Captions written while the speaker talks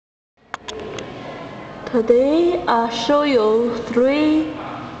Today I'll show you 3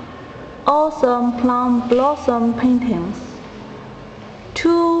 awesome plum blossom paintings.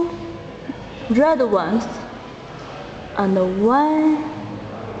 2 red ones and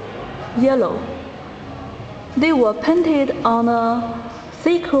 1 yellow. They were painted on a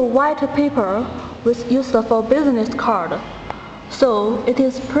thick white paper with used for business card, so it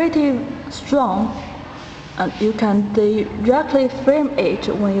is pretty strong and you can directly frame it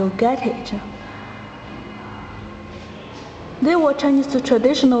when you get it. They were Chinese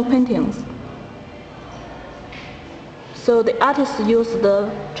traditional paintings, so the artist used the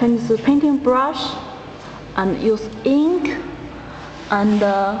Chinese painting brush and used ink and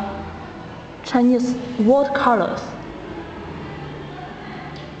Chinese watercolors.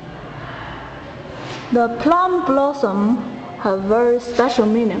 The plum blossom have very special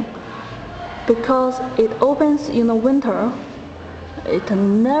meaning because it opens in the winter. It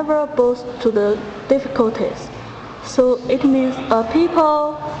never bows to the difficulties. So it means a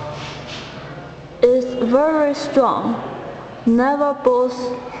people is very strong, never bows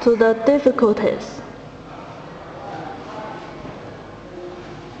to the difficulties.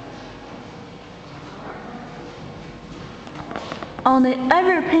 On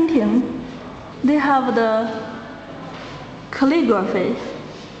every painting, they have the calligraphy,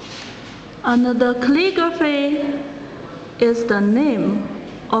 and the calligraphy is the name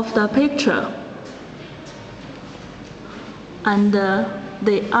of the picture. And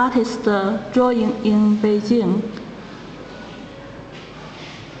the artist drawing in Beijing.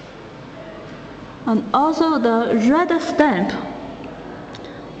 And also the red stamp.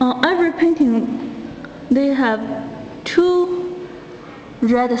 On every painting, they have 2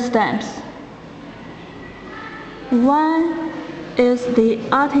 red stamps. One is the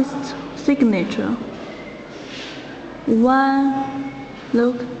artist's signature. One,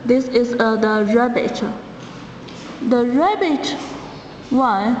 look, this is the rabbit. The rabbit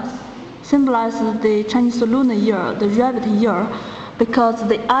one symbolizes the Chinese lunar year, the rabbit year, because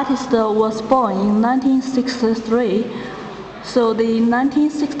the artist was born in 1963. So the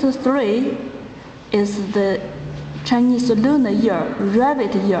 1963 is the Chinese lunar year,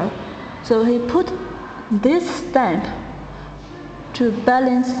 rabbit year. So he put this stamp to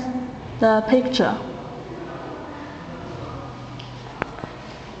balance the picture.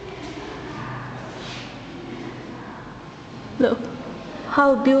 Look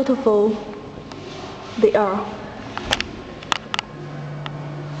how beautiful they are.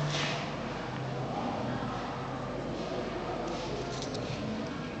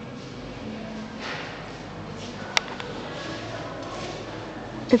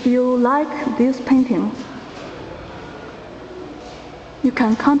 If you like these paintings, you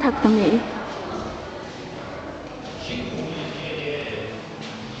can contact me.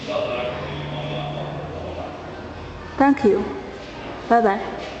 Thank you. Bye bye.